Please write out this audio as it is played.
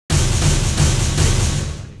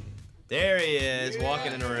There he is,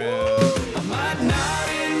 walking in the room. I might not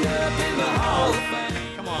end up in the Hall of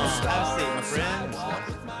Fame. Come on, have a seat, my friend.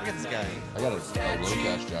 Look at this guy. I got a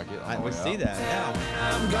low-cash jacket. We see that, yeah.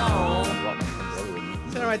 I'm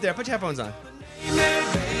gone. Sit right there. Put your headphones on.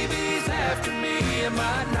 Baby's after me. I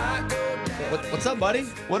might not go What's up, buddy?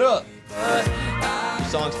 What up? Your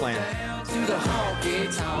song's playing. to the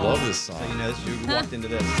honky tonk. Love this song. So you know this. You walked into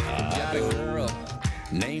this. Got a girl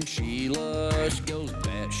named Sheila. She goes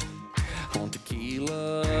batshit on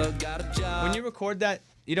tequila. Got a job. When you record that,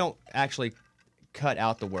 you don't actually cut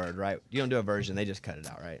out the word, right? You don't do a version. They just cut it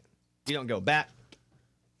out, right? You don't go back.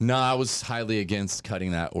 No, I was highly against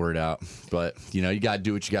cutting that word out. But, you know, you got to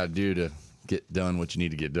do what you got to do to get done what you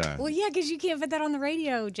need to get done. Well, yeah, because you can't put that on the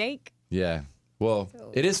radio, Jake. Yeah. Well,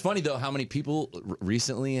 it is funny, though, how many people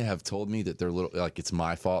recently have told me that they're little, like, it's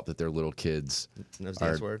my fault that their little kids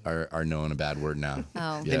are knowing a bad word now.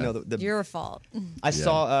 Oh, They know your fault. I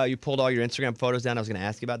saw you pulled all your Instagram photos down. I was going to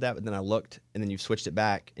ask you about that, but then I looked, and then you switched it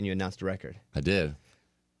back, and you announced a record. I did.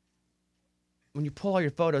 When you pull all your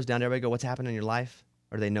photos down, everybody go, what's happening in your life?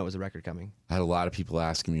 Or do they know it was a record coming? I had a lot of people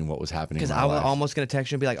asking me what was happening in Because my I was life. almost going to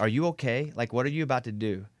text you and be like, are you okay? Like, what are you about to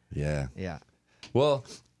do? Yeah. Yeah. Well,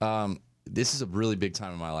 this is a really big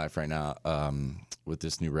time in my life right now with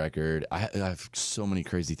this new record. I have so many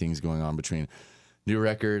crazy things going on between new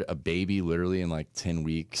record, a baby literally in like 10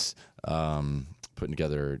 weeks, putting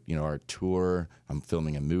together, you know, our tour. I'm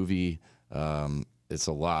filming a movie. It's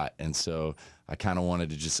a lot. And so I kind of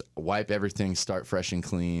wanted to just wipe everything, start fresh and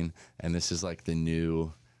clean. And this is like the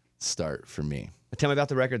new start for me. Tell me about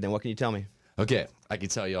the record then. What can you tell me? Okay. I can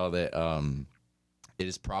tell you all that it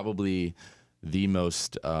is probably the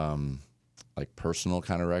most like personal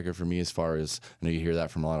kind of record for me, as far as I know you hear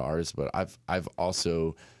that from a lot of artists, but I've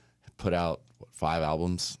also put out 5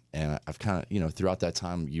 albums, and I've kind of, you know, throughout that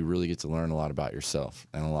time you really get to learn a lot about yourself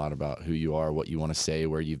and a lot about who you are, what you want to say,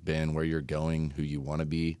 where you've been, where you're going, who you want to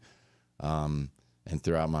be. And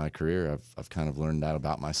throughout my career, I've kind of learned that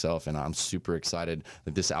about myself, and I'm super excited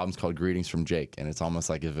that this album's called Greetings from Jake, and it's almost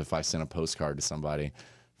like if I sent a postcard to somebody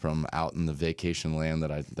from out in the vacation land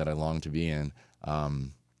that I long to be in,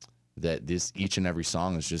 that each and every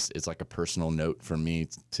song is just, it's like a personal note from me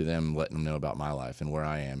to them, letting them know about my life and where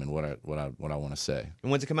I am and what I want to say.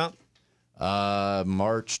 And when's it come out?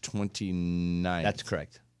 March 29th. That's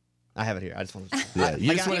correct. I have it here. I just want to. Yeah,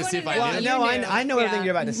 you just want to see if I knew. No, I know everything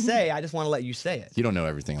you're about to say. I just want to let you say it. You don't know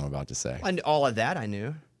everything I'm about to say. And all of that I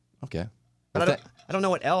knew. Okay. But Well, I don't know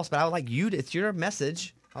what else. But I would like you to. It's your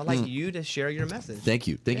message. I would like you to share your message. Thank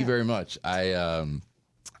you. Thank you very much.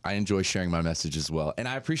 I enjoy sharing my message as well, and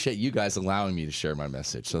I appreciate you guys allowing me to share my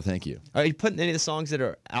message. So thank you. Are you putting any of the songs that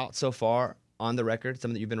are out so far on the record?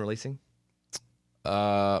 Some that you've been releasing?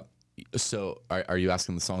 So are you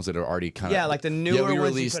asking the songs that are already kind of? Yeah, like the newer we ones you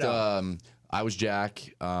released. put out. I Was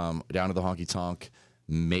Jack, Down to the Honky Tonk,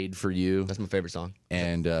 Made for You, That's my favorite song.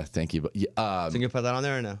 and Thank You. But So you can put that on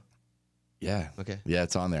there or no? yeah, Okay. yeah,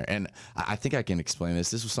 it's on there, and I think I can explain this.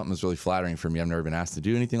 This was something that's really flattering for me. I've never been asked to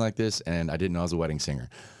do anything like this, and I didn't know I was a wedding singer,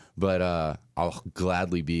 but I'll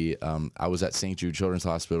gladly be. I was at St. Jude Children's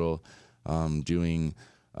Hospital doing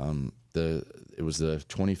it was the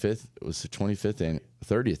 25th. It was the 25th and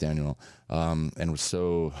 30th annual, and was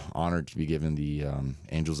so honored to be given the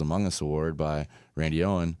Angels Among Us award by Randy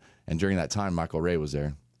Owen. And during that time, Michael Ray was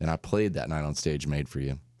there, and I played that night on stage, Made for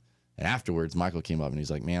You. And afterwards, Michael came up and he's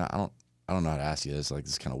like, "Man, I don't know how to ask you this. Like,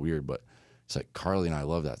 this is kind of weird, but it's like Carly and I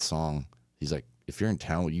love that song." He's like, "If you're in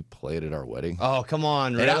town, will you play it at our wedding?" Oh, come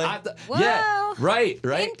on, And really? yeah, right.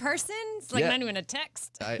 In person? It's like Yeah. not even a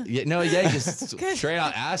text. He just straight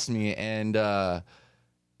out asked me, and I'll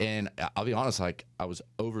be honest, like, I was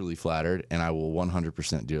overly flattered, and I will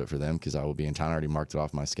 100% do it for them because I will be in town. I already marked it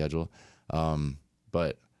off my schedule.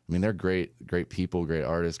 But I mean, they're great people, great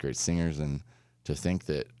artists, great singers, and to think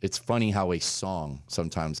that it's funny how a song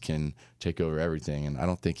sometimes can take over everything. And I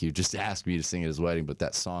don't think you just asked me to sing at his wedding, but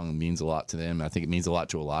that song means a lot to them. I think it means a lot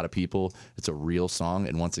to a lot of people. It's a real song,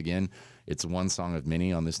 and once again, it's one song of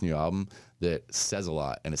many on this new album that says a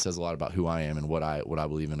lot, and it says a lot about who I am and what I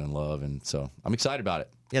believe in and love. And so I'm excited about it.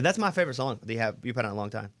 Yeah, that's my favorite song that you put out in a long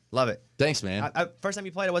time. Love it. Thanks, man. First time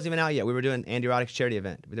you played it wasn't even out yet. We were doing Andy Roddick's charity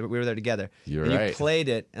event. We were there together. You're and right. You played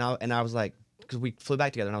it, and I was like, because we flew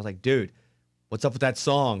back together, and I was like, dude, what's up with that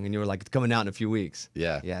song? And you were like, it's coming out in a few weeks.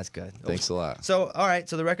 Yeah. Yeah, it's good. Thanks a lot. So, all right,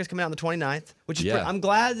 so the record's coming out on the 29th, which is Yeah. I'm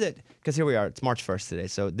glad that, because here we are, it's March 1st today,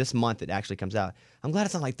 so this month it actually comes out. I'm glad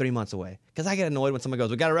it's not like 3 months away, because I get annoyed when someone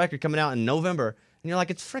goes, we got a record coming out in November, and you're like,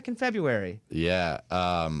 it's freaking February. Yeah.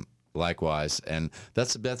 Likewise, and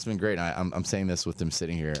that's been great. And I'm saying this with them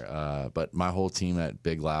sitting here, but my whole team at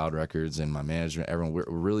Big Loud Records and my management, everyone, we're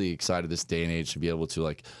really excited this day and age to be able to,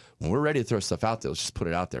 like, when we're ready to throw stuff out there, let's just put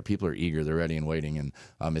it out there. People are eager, they're ready and waiting, and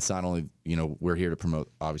it's not only, you know, we're here to promote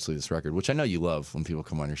obviously this record, which I know you love when people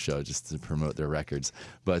come on your show just to promote their records,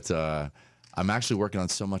 but I'm actually working on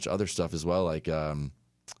so much other stuff as well, like.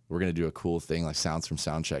 We're going to do a cool thing like Sounds from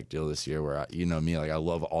Soundcheck deal this year where, you know me, like I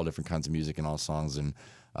love all different kinds of music and all songs. And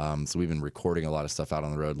so we've been recording a lot of stuff out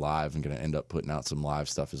on the road live and going to end up putting out some live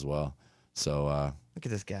stuff as well. So look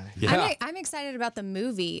at this guy. yeah. I'm excited about the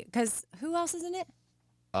movie because who else is in it?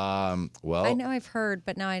 Well, I know I've heard,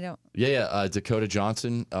 but now I don't. Yeah. Dakota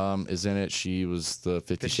Johnson is in it. She was the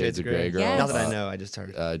 50 Shades of Grey girl. Yes. Not that I know. I just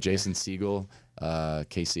heard. Jason Segel,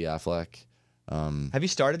 Casey Affleck. Have you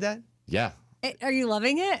started that? Yeah. Are you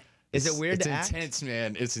loving it? Is it weird It's to act? intense,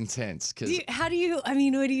 man. It's intense. Cause How do you? I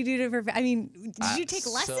mean, what do you do to prepare? I mean, did you take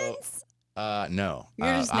lessons? No. You're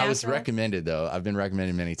just I was natural? recommended though. I've been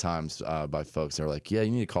recommended many times by folks that are like, yeah,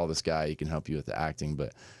 you need to call this guy. He can help you with the acting.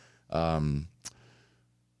 But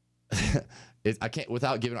I can't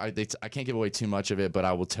without giving. I can't give away too much of it. But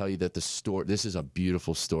I will tell you that the story. This is a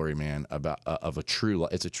beautiful story, man. About of a true.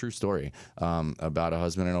 It's a true story about a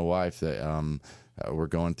husband and a wife that we're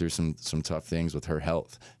going through some tough things with her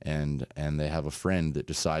health, and they have a friend that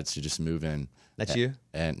decides to just move in. That's you?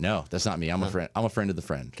 And no, that's not me. I'm a friend. I'm a friend of the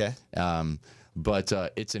friend. Okay. But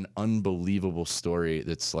it's an unbelievable story.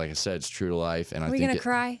 That's, like I said, it's true to life. And Are we gonna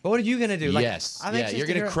cry? But what are you gonna do? Like, Yes. I'm Yeah. anxious You're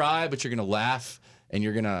to gonna hear- cry, but you're gonna laugh, and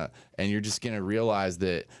you're just gonna realize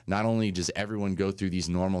that not only does everyone go through these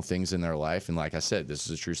normal things in their life, and like I said, this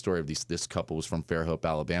is a true story of this couple was from Fairhope,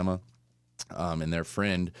 Alabama, and their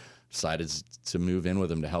friend decided to move in with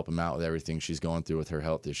him to help him out with everything she's going through with her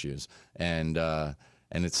health issues, and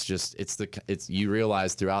you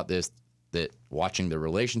realize throughout this that watching the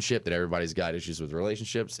relationship that everybody's got issues with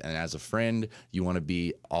relationships, and as a friend you want to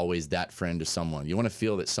be always that friend to someone. You want to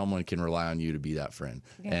feel that someone can rely on you to be that friend.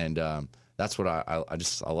 Yeah. And that's what I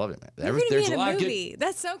love it, man. You're gonna There's be in lot a of good- movie.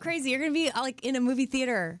 That's so crazy. You're gonna be like in a movie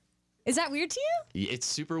theater. Is that weird to you? It's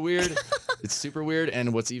super weird. It's super weird.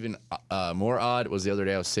 And what's even more odd was the other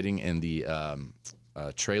day I was sitting in the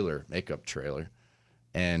makeup trailer,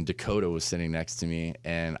 and Dakota was sitting next to me,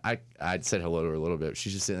 and I'd said hello to her a little bit.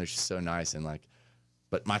 She's just sitting there. She's so nice, and like,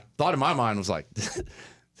 but my thought in my mind was like,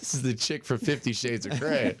 this is the chick from 50 Shades of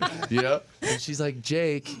Grey, you know? And she's like,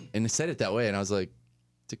 Jake, and it said it that way, and I was like,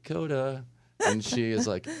 Dakota, and she is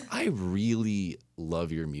like, I really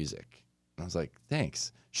love your music. And I was like,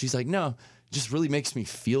 thanks. She's like, no, it just really makes me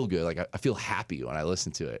feel good. Like I feel happy when I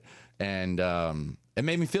listen to it, and it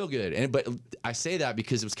made me feel good. But I say that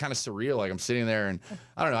because it was kind of surreal. Like I'm sitting there, and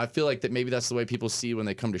I don't know. I feel like that maybe that's the way people see when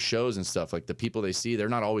they come to shows and stuff. Like the people they see, they're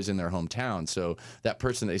not always in their hometown. So that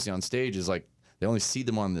person they see on stage is like they only see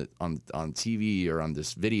them on TV or on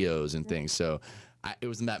this videos and things. So it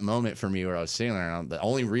was in that moment for me where I was sitting there, and the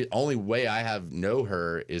only way I know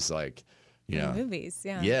her is like, you know, Movies,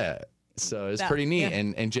 yeah. yeah. So it's That- pretty neat,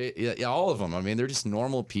 yeah. and yeah, all of them. I mean, they're just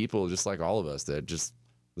normal people, just like all of us.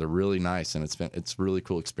 They're really nice, and it's a really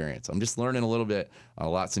cool experience. I'm just learning a little bit,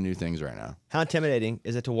 lots of new things right now. How intimidating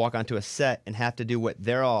is it to walk onto a set and have to do what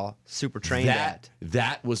they're all super trained at?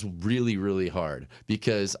 That was really, really hard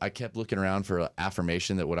because I kept looking around for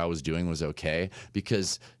affirmation that what I was doing was okay.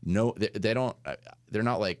 Because they're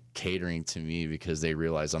not like catering to me because they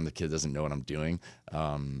realize I'm the kid that doesn't know what I'm doing.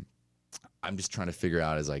 I'm just trying to figure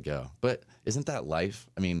out as I go. But isn't that life?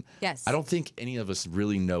 I mean, Yes. I don't think any of us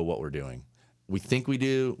really know what we're doing. We think we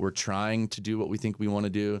do. We're trying to do what we think we want to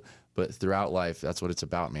do. But throughout life, that's what it's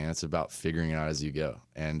about, man. It's about figuring it out as you go.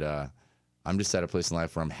 And I'm just at a place in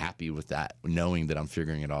life where I'm happy with that, knowing that I'm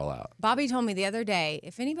figuring it all out. Bobby told me the other day,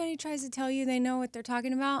 if anybody tries to tell you they know what they're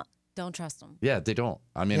talking about, don't trust them. Yeah, they don't.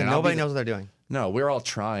 I mean, Yeah, and I'll nobody be- knows what they're doing. No, we're all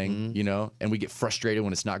trying, you know, and we get frustrated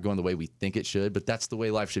when it's not going the way we think it should. But that's the way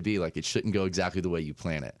life should be. Like it shouldn't go exactly the way you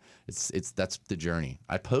plan it. That's the journey.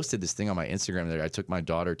 I posted this thing on my Instagram there. I took my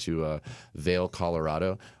daughter to Vail,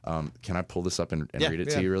 Colorado. Can I pull this up and Yeah, read it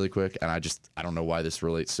yeah. to you really quick? And I don't know why this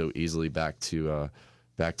relates so easily back to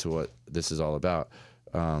what this is all about.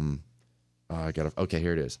 Okay,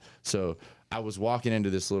 here it is. So I was walking into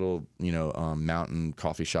this little, mountain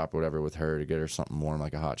coffee shop or whatever with her to get her something warm,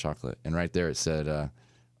 like a hot chocolate. And right there it said,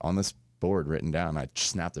 on this board written down, I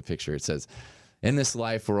snapped a picture. It says, in this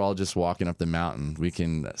life, we're all just walking up the mountain. We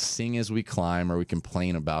can sing as we climb or we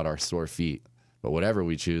complain about our sore feet. But whatever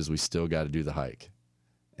we choose, we still got to do the hike.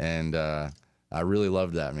 And I really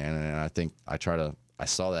loved that, man. And I think I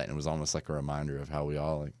saw that and it was almost like a reminder of how we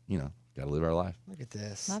all, got to live our life. Look at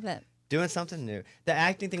this. Love it. Doing something new. The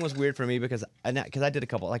acting thing was weird for me because I did a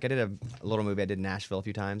couple. Like I did a little movie. I did Nashville a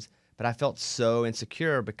few times, but I felt so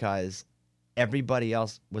insecure because everybody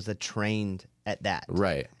else was trained at that.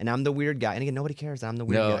 Right. And I'm the weird guy. And again, nobody cares that I'm the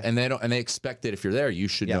weird guy. And they expect that if you're there, you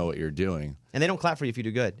should know what you're doing. And they don't clap for you if you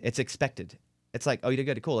do good. It's expected. It's like, oh, you did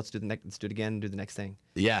good. Cool. Let's do it again. Do the next thing.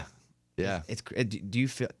 Yeah. Yeah. Do you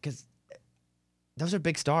feel, because those are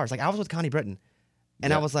big stars. Like I was with Connie Britton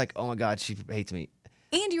and I was like, oh my God, she hates me.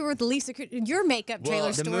 And you were with Lisa. Your makeup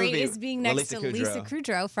trailer story movie, is being next Lisa to Lisa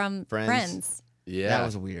Kudrow from Friends. Yeah. That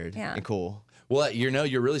was weird and cool. Well,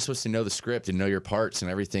 you're really supposed to know the script and know your parts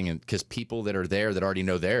and everything, and because people that are there that already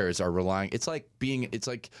know theirs are relying. It's like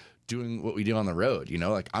doing what we do on the road.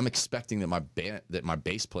 Like I'm expecting that my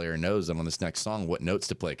bass player knows that on this next song what notes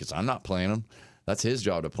to play because I'm not playing them. That's his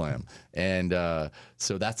job to play them, and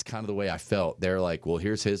so that's kind of the way I felt. They're like, well,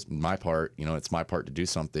 here's my part. It's my part to do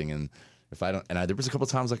something, and if I don't, there was a couple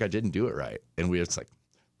times like I didn't do it right, and we just like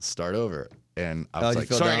start over. And I was like,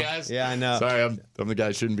 sorry, guys. Yeah, I know. Sorry, I'm the guy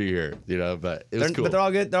who shouldn't be here, but it was cool. But they're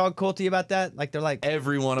all good. They're all cool to you about that? Like, they're like...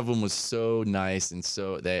 Every one of them was so nice, and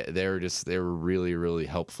so they were really, really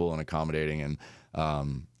helpful and accommodating. And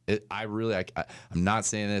I'm not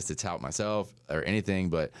saying this to tout myself or anything,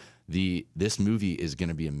 but this movie is going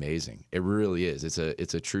to be amazing. It really is.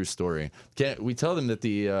 It's a true story. We tell them that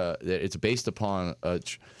that it's based upon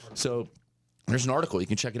so... There's an article. You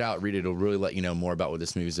can check it out, read it. It'll really let you know more about what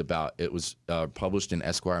this movie is about. It was published in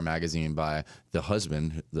Esquire magazine by the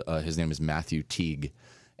husband. His name is Matthew Teague,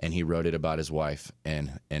 and he wrote it about his wife.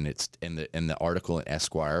 And the article in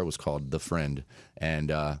Esquire was called "The Friend."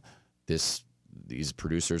 And these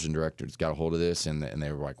producers and directors got a hold of this, and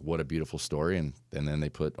they were like, "What a beautiful story!" And then they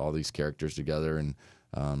put all these characters together and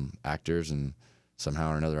actors, and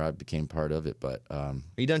somehow or another, I became part of it. But are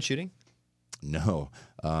you done shooting? No,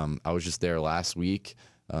 I was just there last week,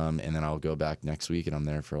 and then I'll go back next week, and I'm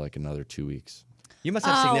there for like another 2 weeks. You must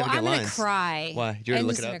have significant lines. I'm gonna cry. Why? You're I'm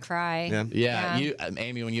gonna just look it gonna up? cry. Yeah. You,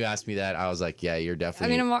 Amy, when you asked me that, I was like, yeah, you're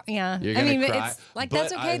definitely. You're gonna cry. It's like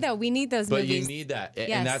that's okay though. We need those movies. But you need that, Yes.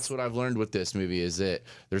 and that's what I've learned with this movie is that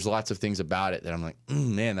there's lots of things about it that I'm like,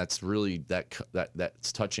 man, that's really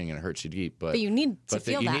that's touching and it hurts you deep. But you need to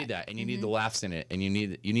feel you that. need that, and you need the laughs in it, and you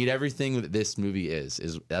need everything that this movie is.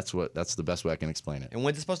 That's the best way I can explain it. And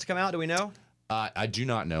when's it supposed to come out? Do we know? I do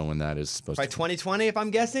not know when that is supposed By to. 2020, if I'm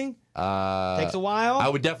guessing. Takes a while. I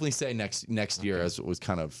would definitely say next year, as it was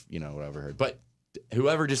kind of what I've heard. But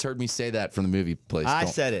whoever just heard me say that from the movie place, I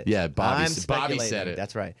said it. Yeah, Bobby speculating. said it.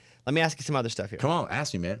 That's right. Let me ask you some other stuff here. Come on,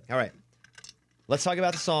 ask me, man. All right. Let's talk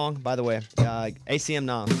about the song, by the way. ACM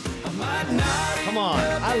Nom. Come on.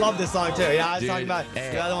 I love this song, too. Yeah, I was talking about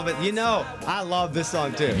the other one, but I love this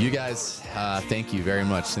song, too. You guys, thank you very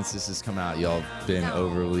much. Since this has come out, y'all have been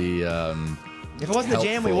overly if it wasn't the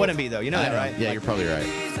jam, we wouldn't be, though. You know that, right? Yeah, you're probably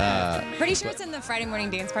right. Pretty sure it's in the Friday morning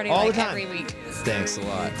dance party all like the time. every week. Thanks a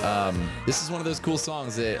lot. This is one of those cool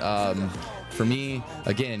songs that, for me,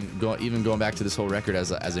 again, going back to this whole record as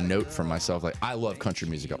a note from myself, like I love country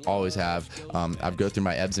music. I always have. I've go through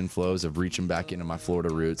my ebbs and flows of reaching back into my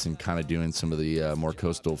Florida roots and kind of doing some of the more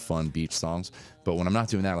coastal, fun beach songs. But when I'm not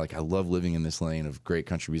doing that, like I love living in this lane of great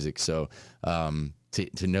country music. So.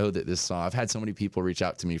 To know that this song, I've had so many people reach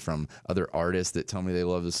out to me from other artists that tell me they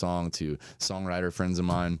love the song, to songwriter friends of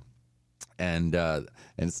mine, and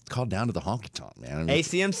it's called "Down to the Honky Tonk," man. I mean,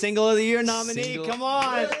 ACM Single of the Year nominee. Come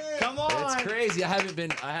on, come on. It's crazy.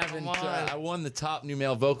 I won the top new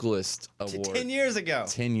male vocalist award 10 years ago.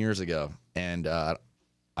 10 years ago, and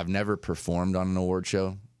I've never performed on an award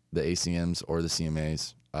show, the ACMs or the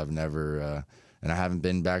CMAs. I've never, and I haven't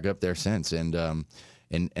been back up there since, and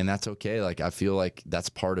that's okay. Like I feel like that's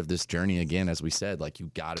part of this journey again, as we said. Like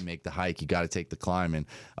you got to make the hike, you got to take the climb, and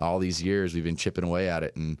all these years we've been chipping away at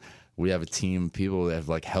it, and we have a team of people that have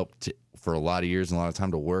like helped for a lot of years and a lot of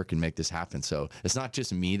time to work and make this happen. So it's not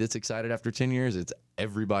just me that's excited after 10 years; it's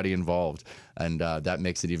everybody involved, and that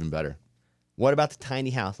makes it even better. What about the tiny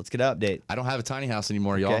house? Let's get an update. I don't have a tiny house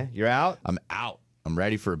anymore, y'all. Okay, you're out. I'm out. I'm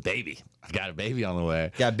ready for a baby. I've got a baby on the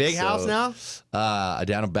way. Got a big house now?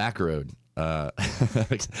 Down a back road. Got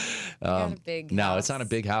a big no, house. it's not a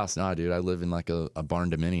big house. No, dude, I live in like a barn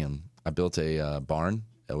dominium. I built a barn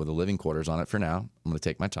with a living quarters on it for now. I'm going to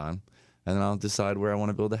take my time, and then I'll decide where I want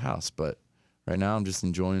to build a house. But right now, I'm just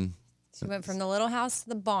enjoying. So you went from the little house to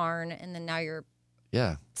the barn, and then now you're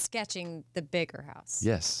sketching the bigger house.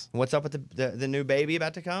 Yes. What's up with the new baby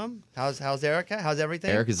about to come? How's Erica? How's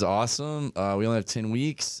everything? Erica's awesome. We only have 10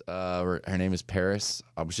 weeks. Her name is Paris.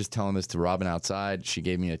 I was just telling this to Robin outside. She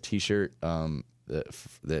gave me a T-shirt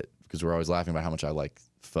that because we're always laughing about how much I like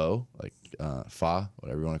pho, like pho,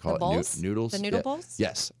 whatever you want to call bowls? it, noodles. The noodle bowls?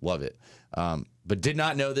 Yes, love it. But did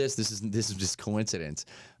not know this. This is just coincidence.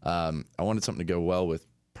 I wanted something to go well with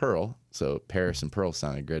Pearl, so Paris and Pearl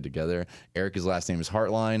sounded good together. Erica's last name is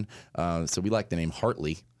Hartline, so we like the name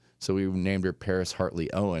Hartley, so we named her Paris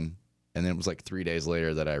Hartley Owen. And then it was like 3 days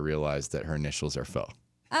later that I realized that her initials are pho.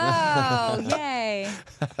 Oh, yay.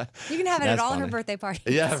 You can have it at all funny. her birthday parties.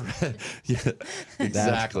 Yeah, yeah,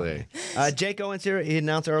 exactly. Jake Owens here. He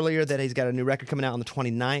announced earlier that he's got a new record coming out on the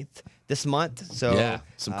 29th this month. So Yeah,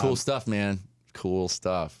 some cool stuff, man. Cool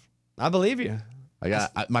stuff. I believe you.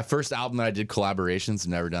 My first album that I did collaborations.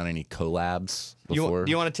 Never done any collabs before.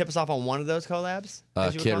 Do you want to tip us off on one of those collabs?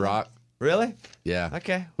 as you would Kid call them? Rock. Really? Yeah.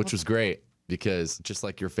 Okay. Which was great because just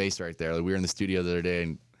like your face right there, like we were in the studio the other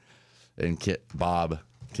day and Kid Rock.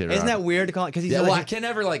 Isn't that weird to call it? Because he's Yeah, a well, I legit- can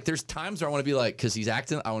never like. There's times where I want to be like, because he's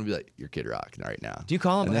acting. I want to be like, you're Kid Rock right now. Do you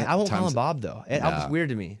call him? And then I won't call him times- Bob though. It's weird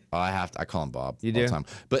to me. Oh, I call him Bob. You all do? the time.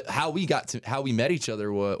 But how we met each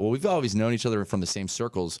other was, well, we've always known each other from the same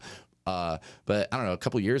circles. But I don't know, a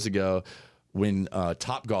couple years ago when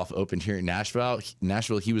Top Golf opened here in Nashville,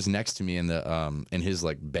 he was next to me in the in his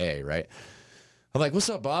like bay, right? I'm like, what's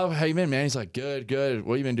up, Bob? How you been, man? He's like, good.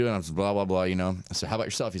 What you been doing? I'm just blah, blah, blah, you know? I said, how about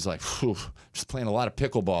yourself? He's like, phew, just playing a lot of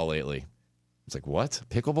pickleball lately. I was like, what?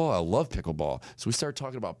 Pickleball? I love pickleball. So we started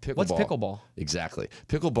talking about pickleball. What's pickleball? Exactly.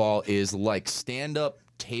 Pickleball is like stand-up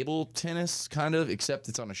table tennis, kind of, except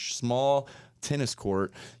it's on a small tennis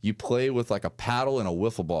court. You play with like a paddle and a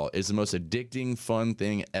wiffle ball. It's the most addicting, fun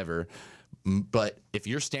thing ever. But if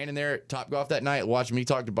you're standing there at Top Golf that night watching me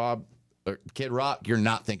talk to Bob or Kid Rock, you're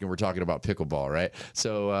not thinking we're talking about pickleball, right?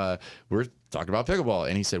 So we're talking about pickleball,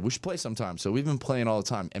 and he said we should play sometime. So we've been playing all the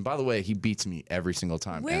time. And by the way, he beats me every single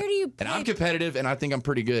time. Where do you And play? I'm competitive, and I think I'm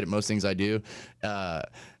pretty good at most things I do.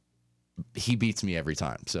 He beats me every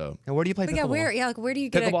time. So And where do you play But pickleball? where do you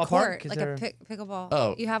get Pickleball a park? court? Is Like there- a pickleball?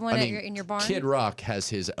 Oh, You have one I at mean, in your barn? Kid Rock has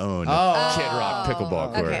his own Oh. Kid Rock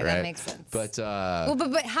pickleball court, Okay, right? that makes sense. But Well,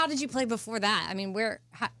 but how did you play before that? I mean,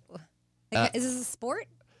 is this a sport?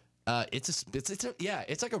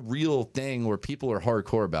 it's like a real thing where people are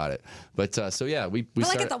hardcore about it. But so yeah, we But like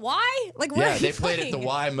started, at the Y? Like where yeah, are they you played at the playing?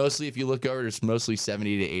 Y. Mostly, if you look over, it's mostly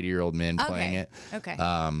 70 to 80-year-old men playing it. Okay.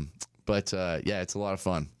 But yeah, it's a lot of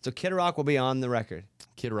fun. So Kid Rock will be on the record.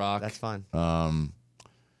 Kid Rock. That's fun.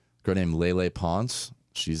 Girl named Lele Pons.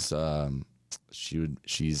 She's South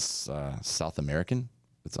American.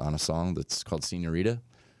 It's on a song that's called Senorita.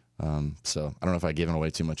 So I don't know if I've given away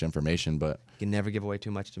too much information, but You can never give away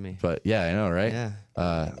too much to me. yeah, I know, right?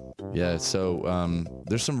 Yeah. Yeah. So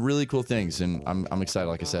there's some really cool things, and I'm excited.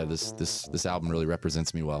 Like I said, this album really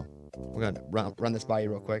represents me well. We're gonna run this by you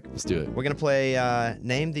real quick. Let's do it. We're gonna play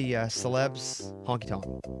name the celebs honky tonk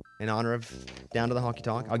in honor of Down to the Honky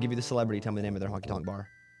Tonk. I'll give you the celebrity. Tell me the name of their honky tonk bar.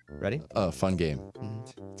 Ready? Oh, fun game.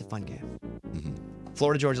 It's a fun game.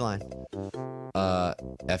 Florida Georgia Line.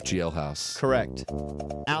 FGL House. Correct.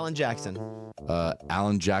 Alan Jackson.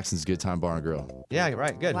 Alan Jackson's Good Time Bar and Grill. Yeah,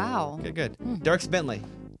 right. Good. Wow. Good. Dirk Bentley.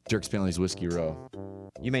 Dirk Bentley's Whiskey Row.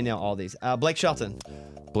 You may know all these. Blake Shelton.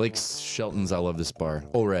 Blake Shelton's I Love This Bar.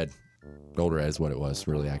 Old Red. Old Red is what it was,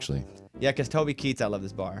 really, actually. Yeah, because Toby Keats, I love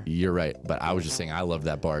this bar. You're right, but I was just saying I love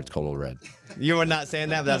that bar. It's called Old Red. You were not saying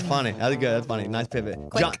that, but that's funny. That's good. That's funny. Nice pivot.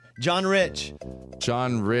 John Rich.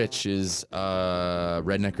 John Rich is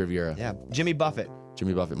Redneck Riviera. Yeah. Jimmy Buffett.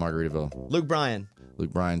 Jimmy Buffett, Margaritaville. Luke Bryan.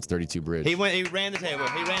 Luke Bryan's 32 Bridge. He ran the table.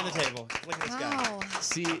 Look at this guy. Wow.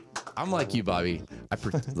 See, I'm like you, Bobby.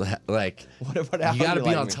 Like, What how you got to you be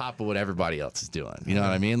like on me? top of what everybody else is doing. You know what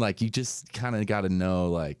I mean? Like, you just kind of got to know,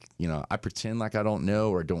 like, you know, I pretend like I don't know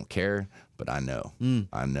or don't care, but I know.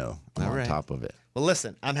 I know. I'm on right. top of it. Well,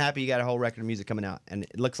 listen, I'm happy you got a whole record of music coming out, and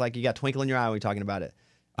it looks like you got twinkle in your eye when you're talking about it.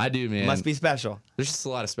 I do, man. Must be special. There's just a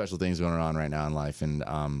lot of special things going on right now in life, and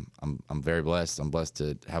I'm very blessed. I'm blessed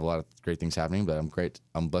to have a lot of great things happening, but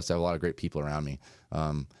I'm blessed to have a lot of great people around me.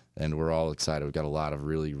 And we're all excited. We've got a lot of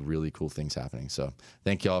really, really cool things happening. So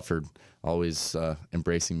thank y'all for always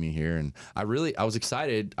embracing me here. And I was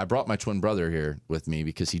excited. I brought my twin brother here with me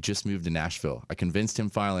because he just moved to Nashville. I convinced him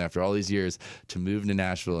finally after all these years to move to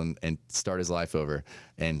Nashville and start his life over.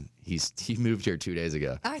 And he moved here 2 days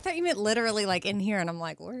ago. I thought you meant literally like in here, and I'm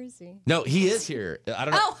like, where is he? No, he is here. I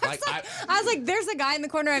don't know. Oh, I was like, there's a guy in the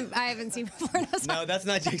corner I haven't seen before. And I was No, that's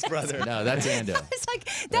not Jake's brother. No, that's Ando. It's like,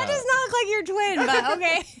 that does not look like your twin, but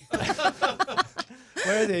okay.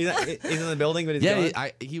 Where is he? He's in the building, but he's gone?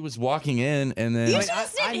 he was walking in, and then You should have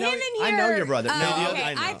sent him in here. I know your brother. Oh, No, okay.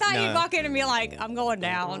 I know. I thought No. you'd walk in and be like, I'm going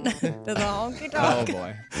down to the honky tonk. Oh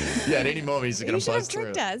boy. yeah, at any moment he's gonna You should have bust through.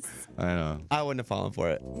 tricked us. I know. I wouldn't have fallen for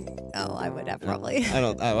it. Oh, I would have probably. I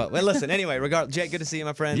don't. Well, listen. Anyway, Jake, good to see you,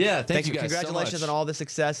 my friend. Yeah, thank you guys so Congratulations much. on all the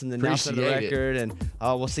success and the announcement of the Appreciate it. record, and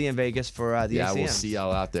we'll see you in Vegas for the Yeah, ACM. we'll see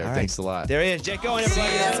y'all out there. All right. Thanks a lot. There he is, Jake Owen,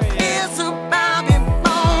 everybody. There he is. It's a Bobby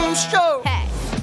Bones show.